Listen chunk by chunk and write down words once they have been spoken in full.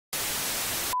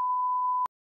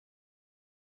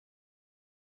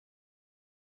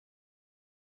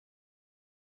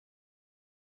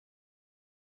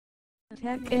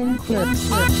Tech and clips.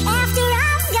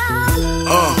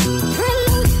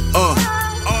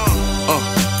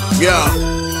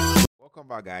 Yeah. Welcome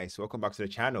back, guys. Welcome back to the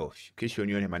channel. In case you're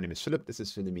new here, my name is Philip. This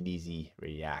is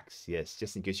Philiminizzyvlogs. Yes,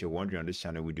 just in case you're wondering, on this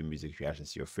channel we do music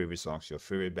reactions to your favorite songs, your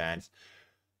favorite bands,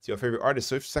 to your favorite artists.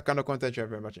 So if it's that kind of content you're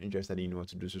very much interested in, you know what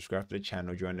to do. Subscribe to the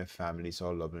channel, join the family. It's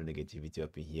all love and negativity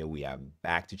up in here. We are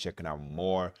back to checking out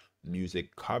more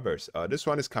music covers. This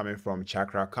one is coming from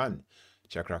Cakra Khan.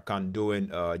 Cakra Khan doing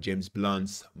James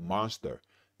Blunt's Monster.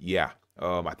 Yeah.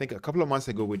 I think a couple of months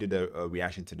ago we did a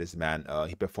reaction to this man.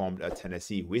 He performed a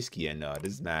Tennessee Whiskey, and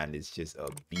this man is just a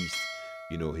beast.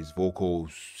 You know, his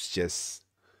vocals just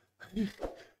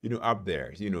up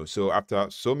there. So after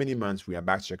so many months, we are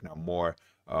back checking out more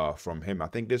from him. I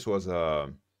think this was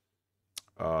uploaded,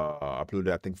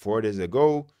 I think 4 days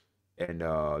ago. And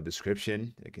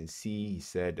description, you can see he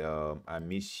said, "I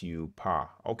miss you, Pa."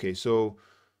 Okay, so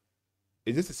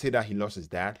is this to say that he lost his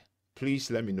dad? Please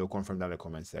let me know, confirm down in the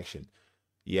comment section.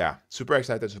 Yeah, super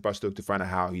excited, super stoked to find out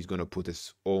how he's gonna put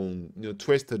his own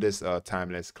twist to this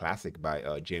timeless classic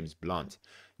by James Blunt.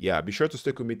 Yeah, be sure to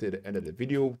stick with me to the end of the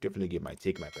video. Definitely give my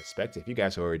take, my perspective. You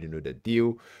guys already know the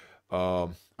deal. I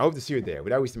hope to see you there.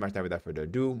 Without wasting much time, without further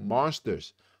ado,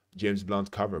 Monsters, James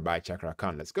Blunt cover by Cakra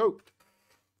Khan. Let's go.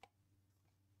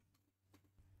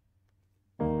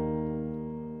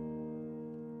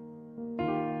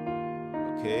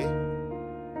 Okay.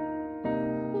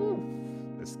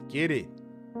 Let's get it.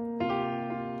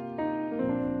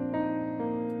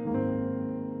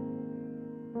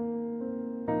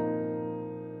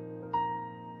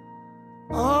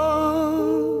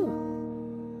 Oh,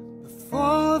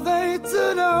 before they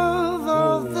turn off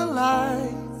all the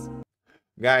lights.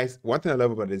 Guys, one thing I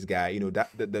love about this guy, that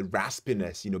the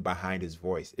raspiness, behind his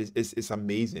voice is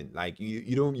amazing. Like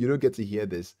you don't get to hear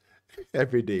this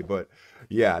every day, but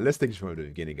yeah, let's take it from the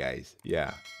beginning, guys.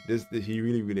 Yeah, this he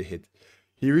really hit.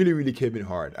 He really came in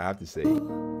hard, I have to say.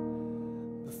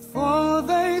 Before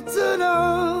they turn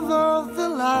off all the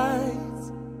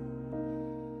lights,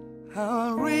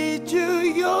 I'll read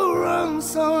you your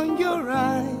wrongs on your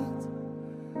right.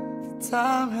 The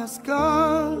time has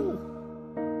gone.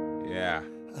 Yeah.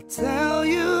 I'll tell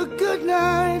you good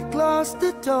night, close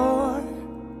the door.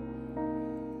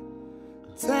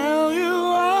 Tell you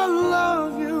I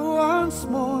love you once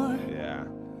more. Yeah.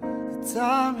 The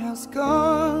time has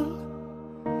gone,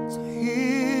 so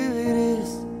here it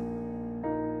is.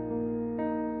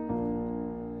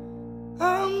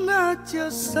 I'm not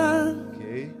your son.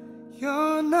 Okay.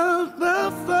 You're not my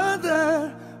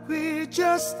father. We're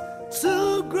just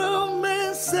two grown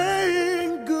men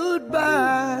saying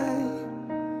goodbye.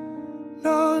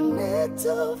 No need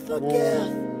to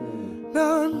forgive.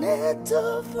 No need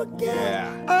to forget.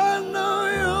 Yeah. I know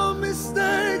your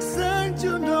mistakes and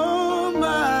you know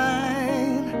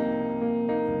mine.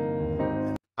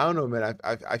 I don't know, man.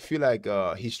 I feel like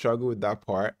he struggled with that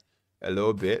part a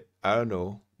little bit. I don't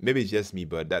know. Maybe it's just me,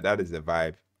 but that is the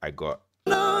vibe I got.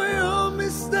 Know your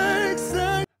mistakes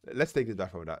and Let's take this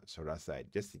back from that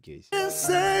side, just in case.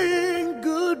 saying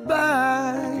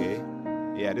goodbye. Okay.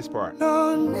 Yeah, this part.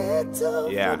 No need to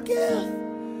Yeah. forgive.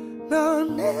 No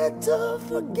need to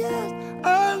forget.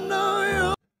 I know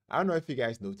you. I don't know if you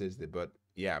guys noticed it, but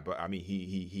yeah, but I mean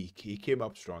he came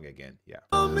up strong again. Yeah.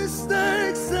 No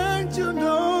mistakes and you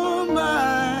know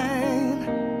mine.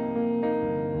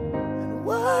 And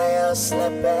while you're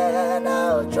sleeping,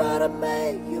 I'll try to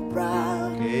make you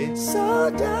proud. Okay. So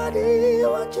daddy,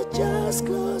 won't you just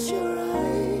close your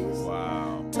eyes?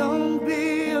 Wow. Don't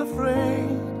be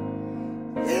afraid.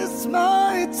 It's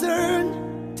my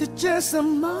turn to chase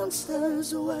some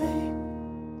monsters away.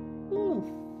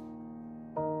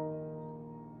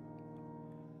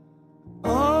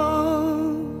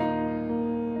 Oh,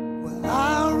 well,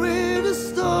 I'll read a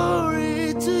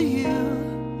story to you.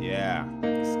 Yeah.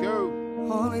 Let's go.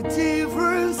 Only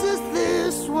difference is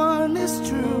this one is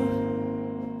true.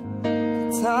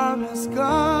 The time has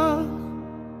gone.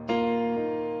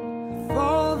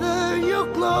 Father, your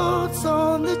clothes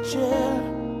on the chair.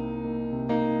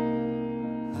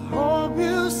 Hope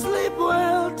you sleep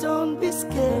well, don't be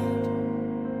scared.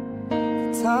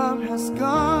 The time has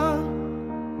gone,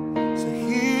 so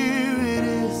here it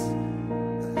is.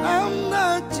 I'm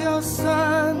not your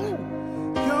son,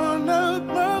 you're not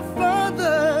my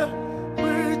father.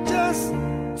 We're just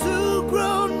two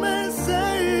grown men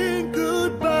saying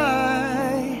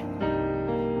goodbye.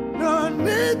 No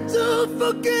need to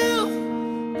forgive,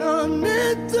 no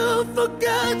need to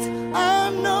forget. I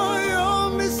know your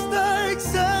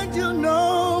mistakes and you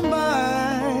know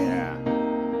mine. Yeah.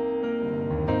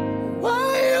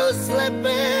 While you're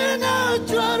sleeping, I'll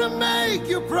try to make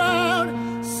you proud.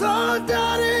 So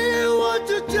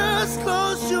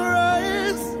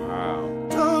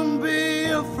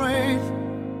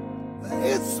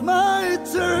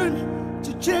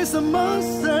chase the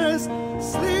monsters,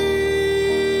 sleep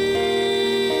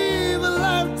a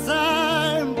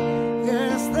lifetime,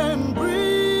 yes, then breathe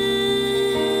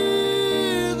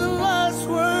the last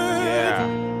word. Yeah.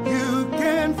 You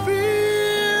can feel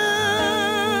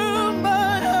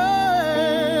my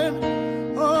hand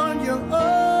on your own.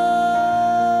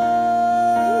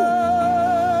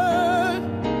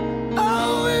 I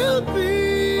will be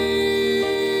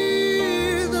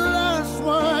the last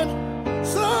one,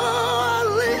 so I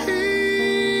leave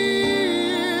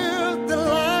the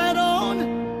light on.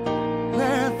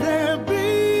 Let there be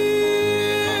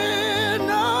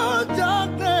no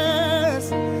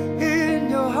darkness in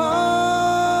your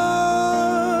heart.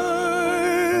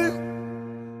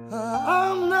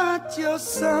 I'm not your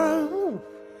son,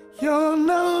 you're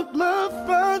not my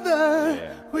father.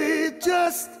 Yeah. We're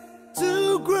just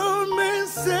two grown men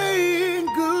saying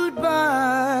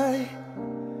goodbye.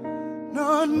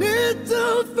 No need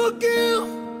to forgive,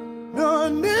 no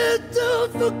need to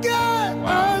forget.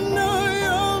 I know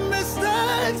your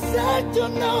mistakes, and you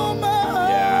know my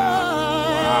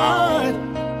heart.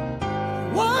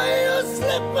 Why you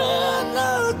slipping?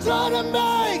 I'll try to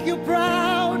make you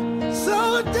proud.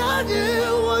 So daddy,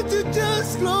 won't you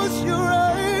just close your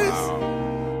eyes?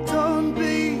 Don't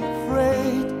be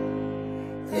afraid.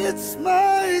 It's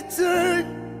my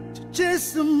turn to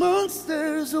chase the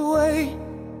monsters away.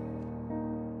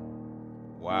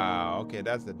 Wow. Okay,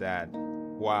 that's the dad.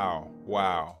 Wow.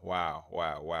 Wow. Wow.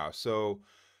 Wow. Wow. So,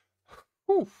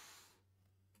 whew.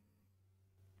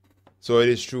 So it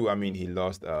is true. I mean, he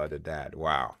lost the dad.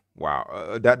 Wow.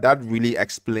 Wow. That really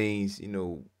explains,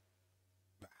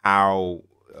 how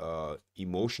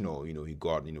emotional, he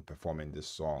got, performing this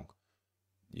song.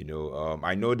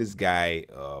 I know this guy,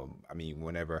 I mean,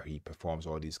 whenever he performs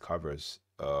all these covers,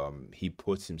 he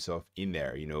puts himself in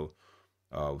there,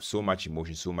 so much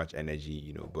emotion, so much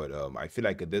energy, but I feel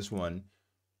like this one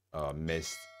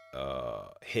missed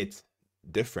hit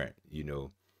different,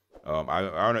 I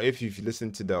don't know if you've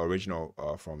listened to the original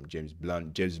from James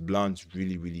Blunt. James Blunt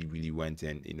really went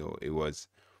in, it was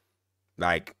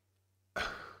like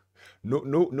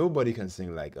nobody can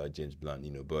sing like James Blunt,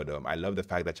 but I love the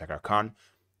fact that Cakra Khan,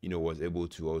 was able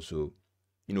to also,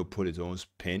 put his own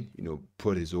spin,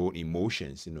 put his own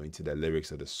emotions, into the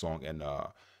lyrics of the song, and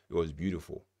it was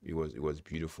beautiful. It was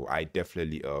beautiful. I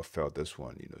definitely felt this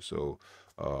one, so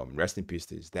rest in peace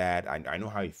to his dad. I know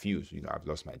how he feels. I've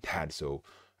lost my dad, so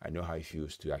I know how it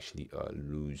feels to actually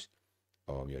lose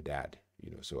your dad,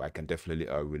 so I can definitely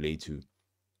relate to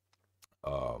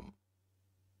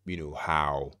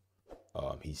how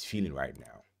he's feeling right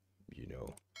now,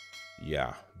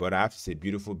 yeah. But I have to say,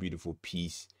 beautiful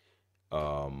piece.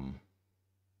 I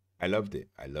loved it.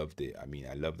 I mean,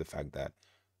 I love the fact that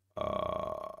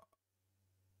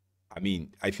I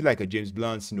mean, I feel like a James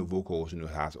Blunt's vocals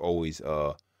has always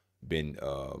been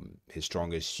his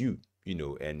strongest suit,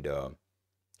 and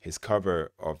his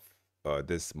cover of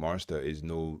this monster is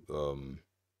no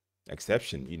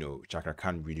exception. Cakra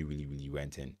Khan really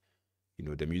went in.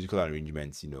 The musical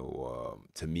arrangements,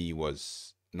 to me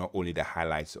was not only the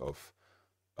highlights of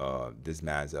this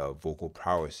man's vocal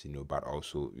prowess, but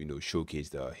also,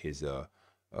 showcased his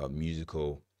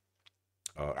musical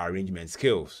arrangement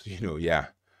skills, yeah.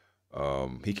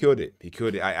 He killed it.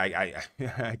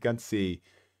 I can't say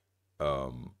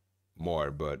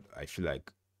more, but I feel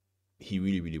like he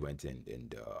really went in,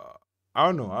 and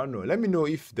I don't know. Let me know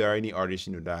if there are any artists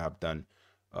that have done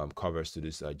covers to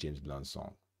this James Blunt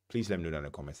song. Please let me know down in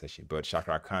the comment section. But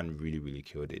Cakra Khan really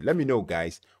killed it. Let me know,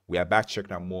 guys. We are back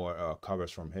checking out more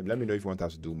covers from him. Let me know if you want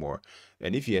us to do more,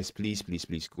 and if yes, please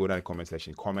go down in the comment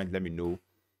section, comment, let me know.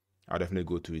 I'll definitely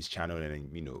go to his channel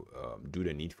and do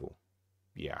the needful.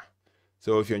 Yeah.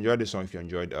 So if you enjoyed this song, if you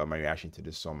enjoyed my reaction to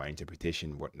this song, my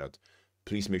interpretation, whatnot,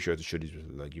 please make sure to show this,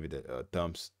 give it a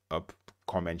thumbs up,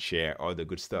 comment, share, all the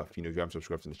good stuff. If you haven't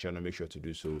subscribed to the channel, make sure to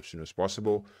do so as soon as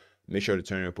possible. Make sure to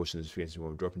turn on your post notifications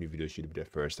when we drop new videos. Should be the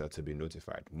first to be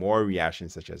notified. More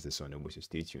reactions such as this one, and so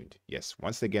stay tuned. Yes,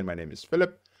 once again, my name is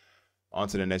Philip. On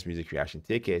to the next music reaction.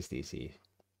 Take care, stay safe.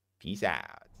 Peace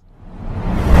out.